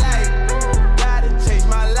changed my life. God done changed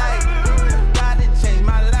my life. God done changed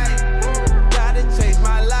my life. God done changed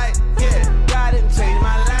my life. Yeah, God done changed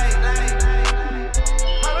my life.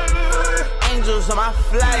 Angels on my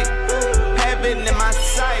flight, heaven in my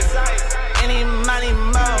sight. Any money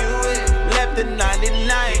more, left at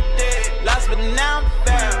 99. Lost but now I'm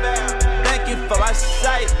found. Thank you for my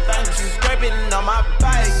sight. Thank you for scraping on my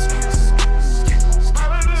bike.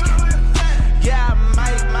 Yeah, I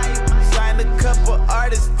might sign a couple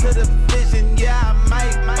artists to the vision. Yeah, I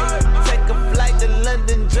might take a flight to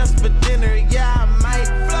London just for dinner. Yeah, I might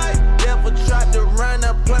fly. Devil tried to run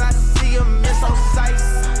up when I see him. It's on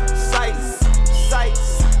sights.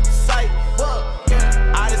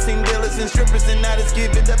 I done seen dealers and strippers and I just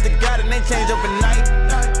give it up to God and they change overnight.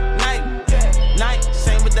 Night.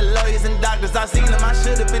 Same with the lawyers and doctors. I seen them. I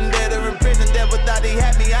should have been dead or in prison. Devil thought he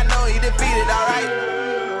had me. I know he defeated. Alright.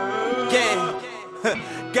 Yeah.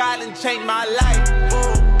 God done changed my life.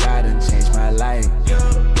 God done changed my life.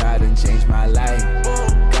 God done changed my life.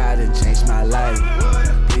 God done changed my life.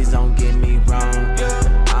 Please don't get me wrong.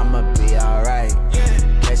 I'ma be alright.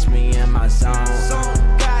 Catch me in my zone.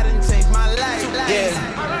 God done changed my life.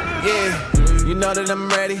 Yeah. You know that I'm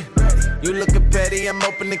ready. You lookin' petty, I'm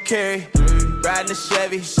open to carry. Riding a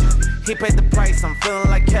Chevy. He paid the price, I'm feeling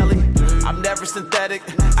like Kelly. I'm never synthetic.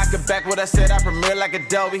 I can back what I said, I premiere like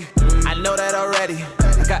Adobe. I know that already.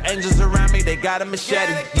 I got angels around me, they got a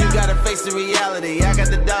machete. You gotta face the reality. I got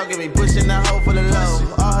the dog in me, pushing the hoe for the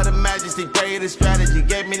low. All her the majesty, great strategy.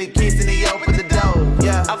 Gave me the keys and he opened the door.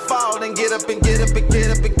 Yeah, I fall and get up and get up and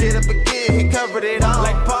get up and get up again. He covered it all.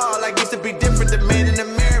 Like Paul, I used to be different, the man in the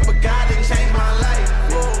mirror, but God didn't change my life.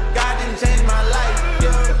 God didn't change my life.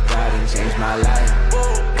 God done changed my life.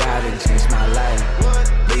 God done changed my life.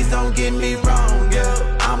 Please don't get me wrong,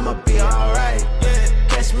 I'ma be alright.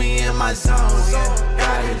 Catch me in my zone,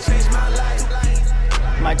 God done changed my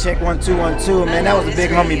life. Mic check 1 2 1 2. Man, that was a big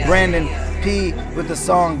homie BrvandonP with the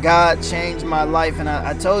song God Changed My Life. And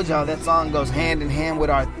I told y'all that song goes hand in hand with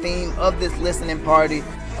our theme of this listening party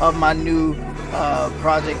of my new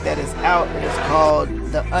project that is out. It's called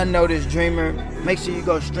The Unnoticed Dreamer. Make sure you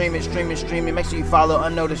go stream it. Make sure you follow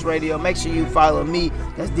Unnoticed Radio. Make sure you follow me.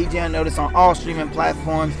 That's DJ-Unnoticed on all streaming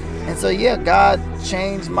platforms. And so, yeah, God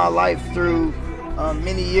changed my life through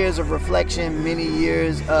many years of reflection, many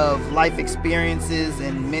years of life experiences,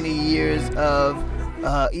 and many years of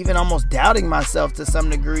even almost doubting myself to some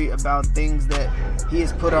degree about things that he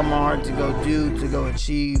has put on my heart to go do, to go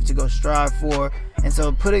achieve, to go strive for. And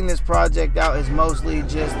so putting this project out is mostly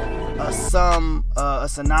just a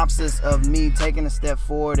synopsis of me taking a step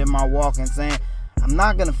forward in my walk and saying, I'm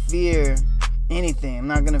not going to fear anything. I'm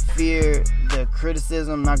not going to fear the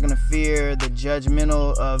criticism. I'm not going to fear the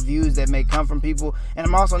judgmental views that may come from people. And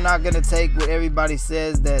I'm also not going to take what everybody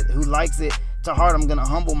says that who likes it to heart. I'm going to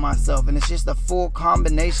humble myself. And it's just a full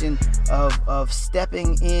combination of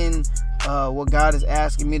stepping in what God is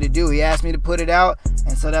asking me to do. He asked me to put it out,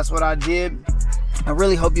 and so that's what I did. I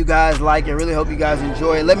really hope you guys like it. I really hope you guys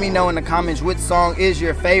enjoy it. Let me know in the comments which song is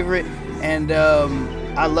your favorite, and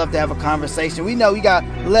I'd love to have a conversation. We know we got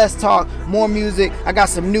less talk, more music. I got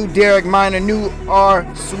some new Derek Minor, new R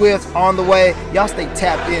Swift on the way. Y'all stay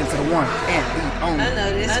tapped into the one and the only.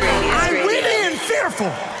 I went in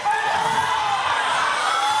fearful.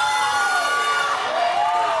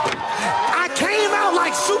 I came out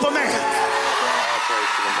like Superman.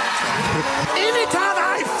 Anytime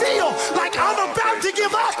I feel like I'm about to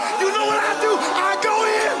give up, you know what I do? I go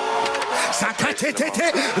in.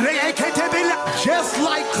 Just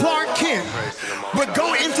like Clark Kent would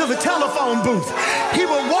go into the telephone booth. He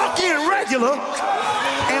would walk in regular,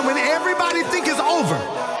 and when everybody think it's over,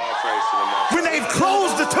 when they've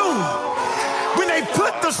closed the tomb, when they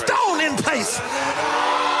put the stone in place,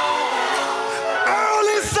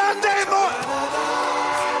 early Sunday morning,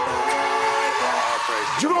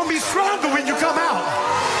 you're going to be stronger when you come out.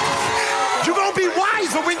 You're going to be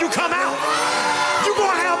wiser when you come out. You're going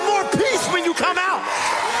to have more peace when you come out.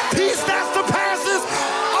 Peace that surpasses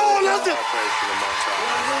all of the...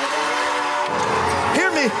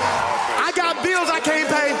 Hear me. I got bills I can't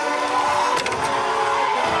pay.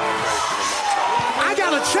 I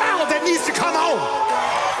got a child that needs to come home.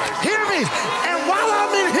 Hear me. And while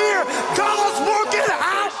I'm in here, God's working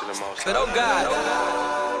out. But oh God.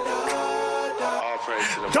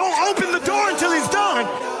 Don't open the door until he's done.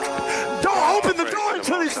 Don't open the door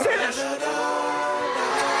until he's finished.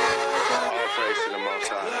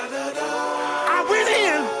 I went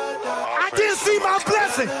in. I didn't see my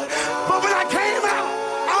blessing. But when I came out,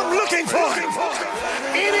 I'm looking for it.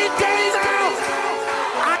 Any day now.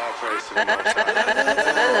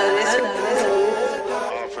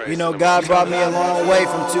 You know, God brought me a long way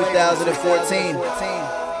from 2014.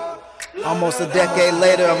 Almost a decade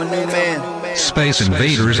later, I'm a new man. Space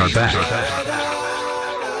Invaders are back.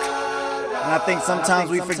 And I think sometimes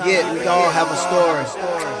we forget we all have a story.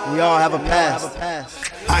 We all have a past.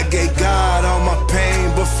 I gave God all my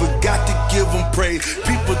pain, but forgot to give him praise.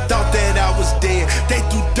 People thought that I was dead, they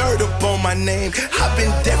threw dirt up on my name. I've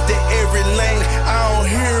been deaf to every lane, I don't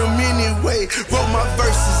hear them anyway. Wrote my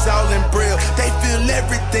verses all in braille, they feel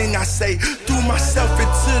everything I say. Threw myself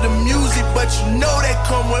into the music, but you know that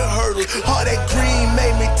come with hurdles. All that green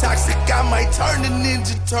made me toxic, I might turn to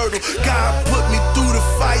Ninja Turtle. God put me through the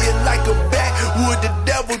fire like a backwood. The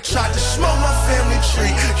devil tried to smoke my family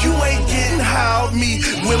tree. You ain't getting high on me.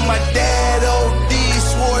 When my dad OD,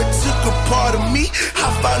 swore it took a part of me. I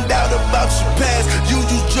found out about your past, you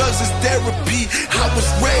use drugs as therapy. I was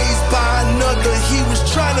raised by another, he was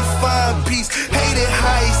trying to find peace. Hated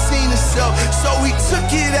how he seen himself, so he took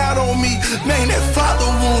it out on me. Man, that father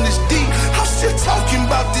wound is deep, I'm still talking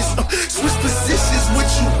about this. Switch positions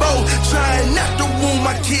with you both, trying not to wound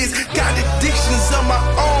my kids. Got addictions of my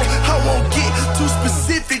own, I won't get too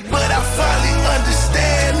specific, but I finally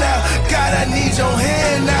understand now. God, I need your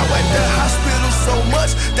hand now. At the hospital so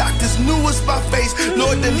much, doctors knew us by face.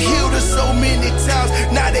 Lord done healed us so many times,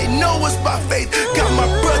 now they know us by faith. Got my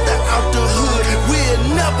brother out the hood, we'll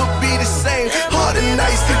never be the same. All the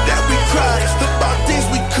nights that we cried about things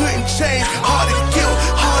we couldn't change. All the guilt,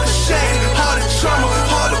 all the shame, all the trauma,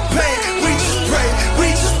 all the pain. We just pray,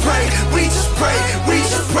 we just pray, we just pray, we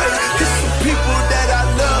just pray. There's some people that I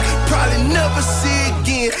love, probably never see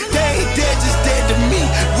again. They ain't dead, just dead to me.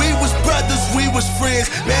 We was brothers, we was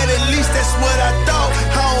friends. Man, at least that's what I thought.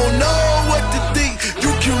 I don't know what to think.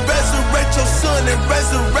 You can resurrect your son and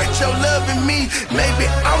resurrect your love in me. Maybe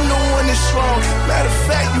I'm the one that's wrong. Matter of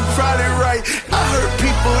fact, you probably right. I hurt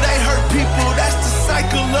people, they hurt people. That's the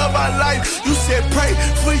cycle of our life. You said pray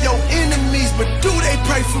for your enemies, but do they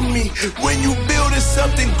pray for me? When you building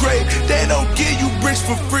something great, they don't give you bricks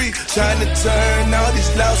for free. Trying to turn all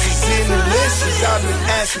these losses into lessons. I've been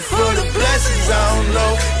asking for the blessings. I don't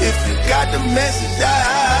know if you got the message.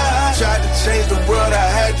 I tried to change the world, I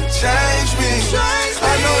had to change me.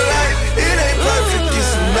 I know life, it ain't perfect,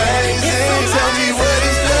 it's amazing. Tell me what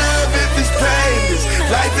is love if it's painless,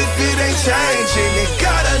 life if it ain't changing. And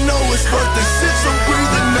God, I know it's worth it. Since I'm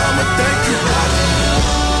breathing, I'ma thank you.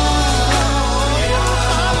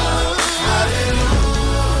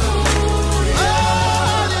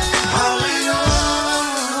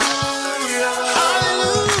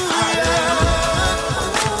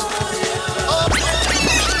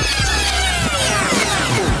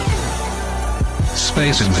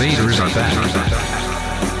 Space Invaders are back.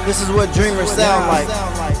 This is what dreamers sound like.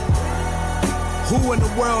 Who in the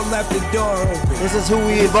world left the door open? This is who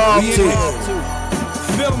we evolved to.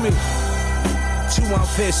 Feel me?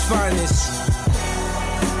 215's finest.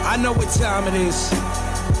 I know what time it is.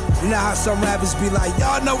 You know how some rappers be like,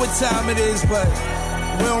 y'all know what time it is, but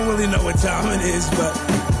we don't really know what time it is. But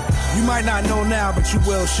you might not know now, but you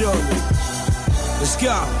will surely. Let's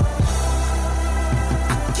go.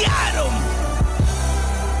 I got him.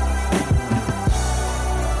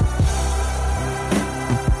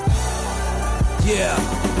 Yeah.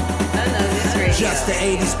 Just the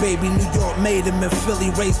 80s, baby, New York made him in Philly,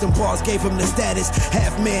 raised him bars, gave him the status,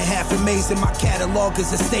 half man, half amazing. My catalog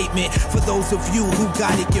is a statement for those of you who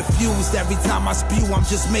got it confused. Every time I spew, I'm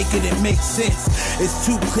just making it make sense. It's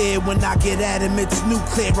too clear when I get at him, it's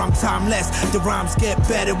nuclear, I'm timeless. The rhymes get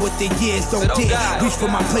better with the years, don't dare reach for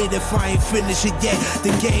my plate if I ain't finished it yet.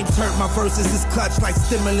 The game's hurt, my verses is clutch like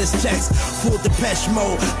stimulus checks. Full Depeche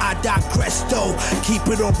mode, I digress though. Keep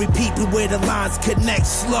it on repeat, but where the lines connect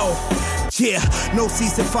slow. Yeah, no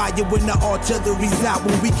ceasefire when the artillery's out.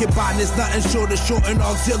 When we combine, there's nothing short of shorting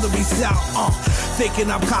auxiliaries out. Thinking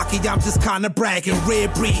I'm cocky, I'm just kinda bragging.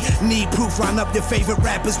 Red breed, need proof, line up your favorite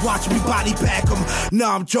rappers, watch me body bag them.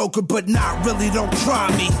 Nah, I'm joking, but not really, don't try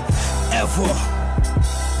me. Ever.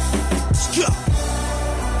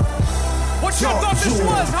 What y'all thought this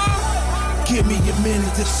was, huh? Give me a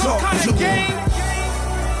minute to Some talk kind to of game? him.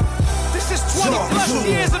 This is 20 plus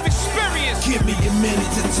years of experience. Give me a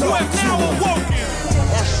minute to talk to now him. awoken.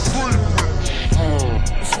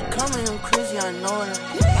 She coming, I'm crazy, I know that.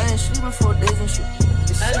 I ain't sleeping for days and shit.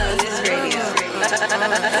 I know this radio. I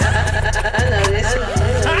know this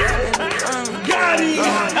one. Got him.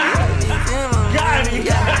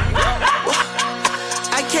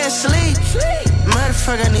 I can't sleep. Matter of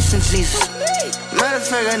fact, I need some Jesus. Matter of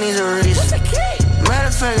fact, I need a reason. Matter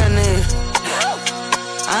of fact, I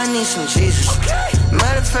need some Jesus.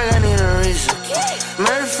 Matter of fact, I need a reason.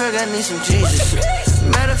 Matter of fact, I need some Jesus.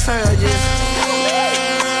 Matter of fact, I just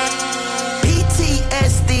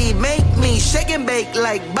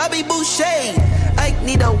like Bobby Boucher. I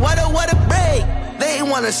need a water break. They ain't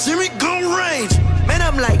wanna see me go range. Man,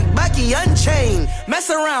 I'm like Bucky Unchained. Mess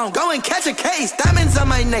around, go and catch a case. Diamonds on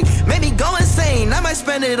my neck, make me go insane. I might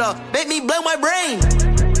spend it all, make me blow my brain.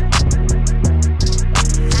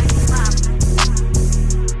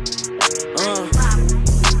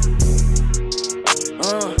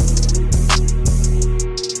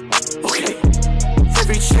 Okay.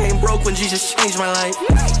 Every chain broke when Jesus changed my life.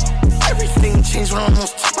 Everything changed when I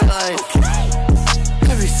almost took my life.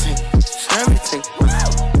 Everything.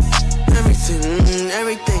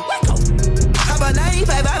 Everything. How about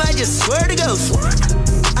 95? I might just swear to ghost.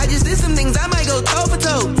 I just did some things, I might go toe for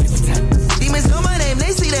toe. Demons know my name,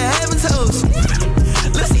 they see the heaven toes.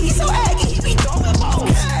 Listen, he's so aggy, he be going both.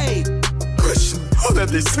 Hey! Question, all that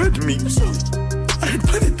they said to me. I had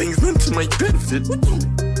plenty of things meant to my benefit.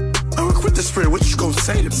 I work with the spirit, what you gonna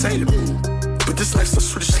say to me? But this life's so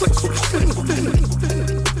Swedish like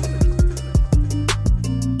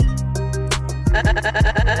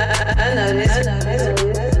I know this.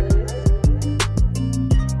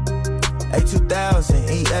 A2000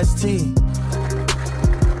 EST.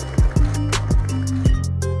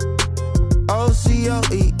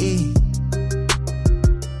 OCOEE.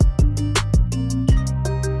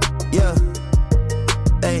 Yeah.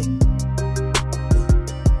 Hey.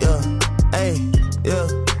 Yeah. Hey. Yeah.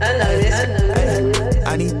 I know this. I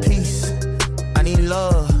need peace. I need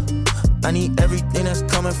love. I need everything that's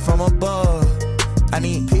coming from above. I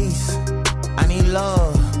need peace. I need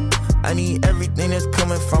love. I need everything that's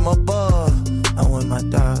coming from above. I want my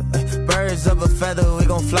dog. Ay, birds of a feather, we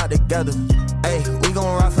gon' fly together. Ay, we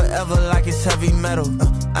gon' ride forever like it's heavy metal.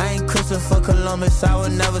 I ain't Christopher Columbus, I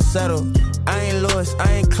would never settle. I ain't Lewis,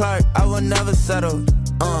 I ain't Clark, I would never settle.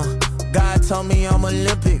 God told me I'm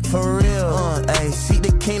Olympic, for real. Ay, seek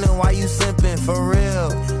the kingdom while you simping, for real.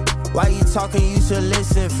 Why you talking, you should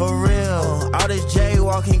listen, for real. All this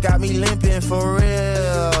jaywalking got me limping, for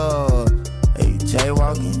real. Hey,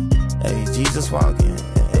 jaywalking, hey, Jesus walking,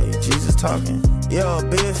 hey, Jesus talking. Yo,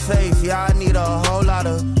 big faith, yeah, I need a whole lot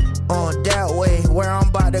of that way, where I'm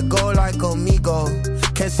about to go like amigo.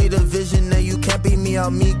 Can't see the vision and you can't be me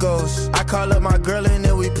amigos. I call up my girl and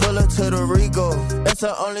then we pull up to the Rego. That's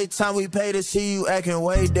the only time we pay to see you acting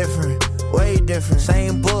way different. Way different.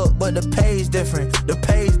 Same book, but the page different. The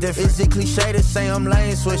page different. Is it cliche to say I'm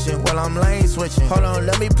lane switching? Well, I'm lane switching. Hold on,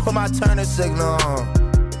 let me put my turning signal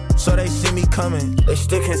on, so they see me coming. They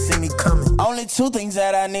still can't see me coming. Only two things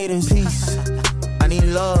that I need is peace. I need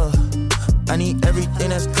love. I need everything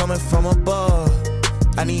that's coming from above.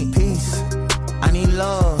 I need peace. I need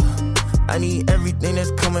love. I need everything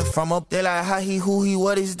that's coming from up. They like, how he, who he,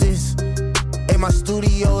 what is this? Hey, my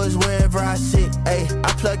studio is wherever I sit. Hey,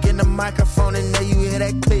 I plug in the microphone and then you hear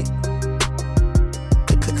that click.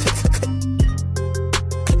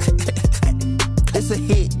 It's a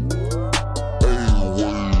hit.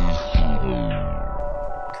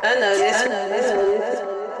 I know this.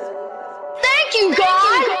 Thank you,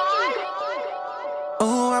 God.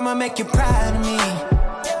 Ooh, I'ma make you proud of me.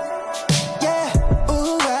 Yeah,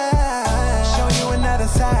 ooh, I show you another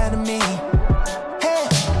side of me. Hey,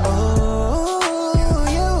 ooh,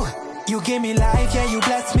 you give me life, yeah, you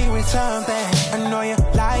bless me with something. I know you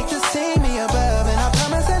like to see me above, and I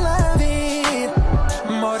promise I love it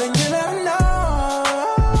more than you'll ever know.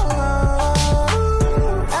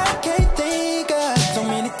 I can't think of so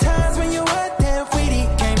many times when you were there, sweetie.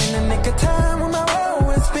 Came in the nick of time when my world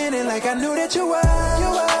was spinning, like I knew that you were.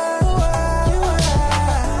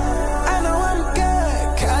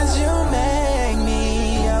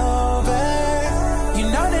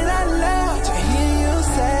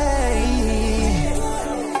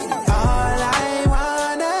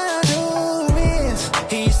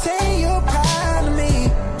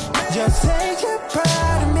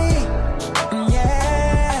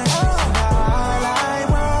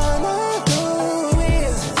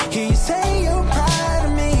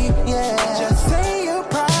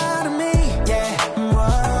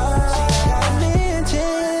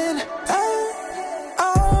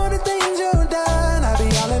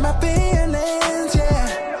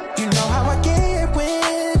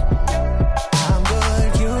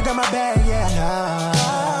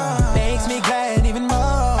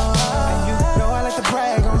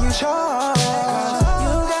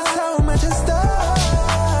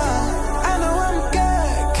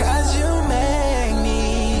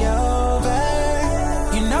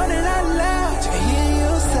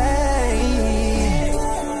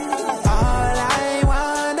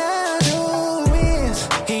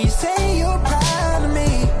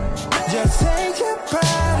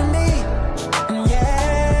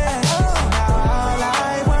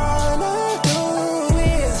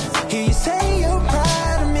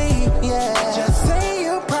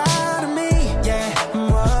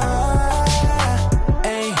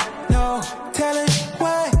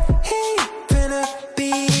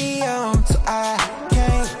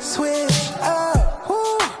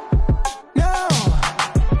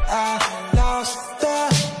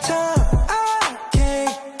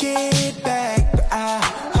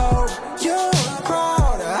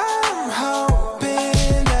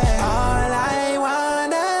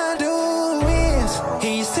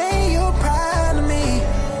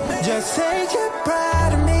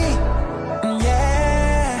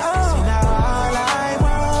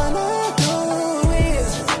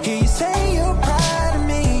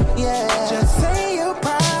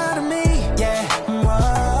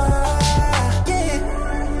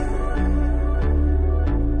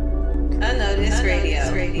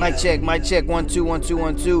 Mic check, 1 2 1 2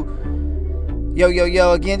 1 2.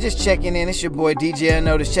 Yo, again, just checking in. It's your boy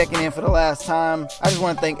DJ-Unnoticed checking in for the last time. I just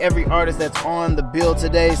want to thank every artist that's on the bill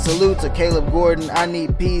today. Salute to Caleb Gordon, I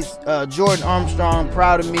Need Peace, Jor'dan Armstrong,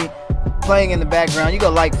 Proud of Me, playing in the background. You go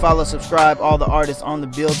like, follow, subscribe, all the artists on the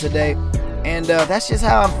bill today. And that's just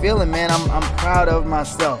how I'm feeling, man. I'm proud of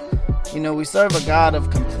myself. You know, we serve a God of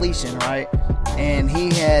completion, right? And he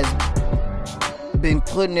has been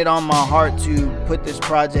putting it on my heart to put this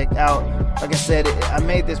project out. Like I said, I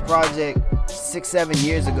made this project 6-7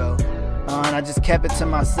 years ago, and I just kept it to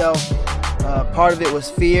myself. Part of it was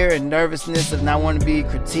fear and nervousness of not wanting to be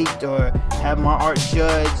critiqued or have my art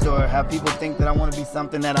judged or have people think that I want to be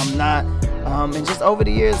something that I'm not. And just over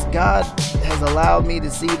the years, God has allowed me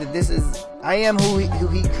to see that I am who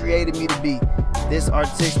he created me to be. This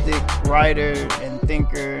artistic writer and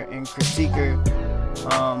thinker and critiquer.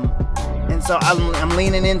 And so I'm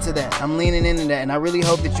leaning into that. And I really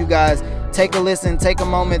hope that you guys take a listen, take a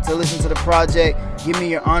moment to listen to the project. Give me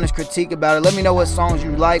your honest critique about it. Let me know what songs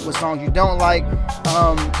you like, what songs you don't like.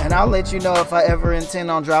 And I'll let you know if I ever intend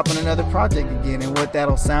on dropping another project again and what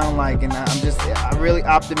that'll sound like. And I'm really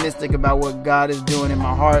optimistic about what God is doing in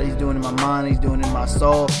my heart. He's doing in my mind. He's doing in my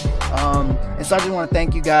soul. And so I just want to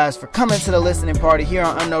thank you guys for coming to the listening party here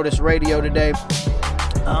on Unnoticed Radio today,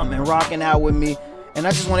 and rocking out with me. And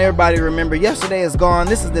I just want everybody to remember, yesterday is gone.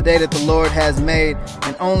 This is the day that the Lord has made,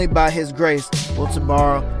 and only by his grace will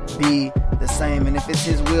tomorrow be the same. And if it's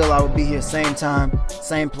his will, I will be here same time,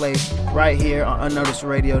 same place, right here on Unnoticed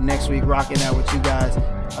Radio next week, rocking out with you guys.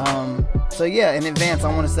 So yeah, in advance,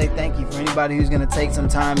 I want to say thank you for anybody who's going to take some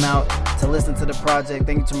time out to listen to the project.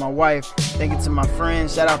 Thank you to my wife. Thank you to my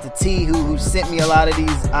friends. Shout out to T, who sent me a lot of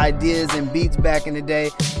these ideas and beats back in the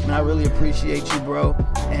day. And I really appreciate you, bro.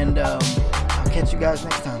 And I'll catch you guys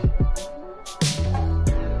next time.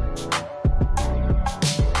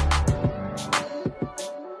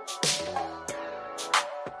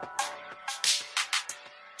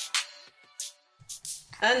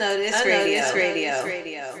 Unnoticed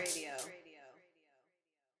Radio.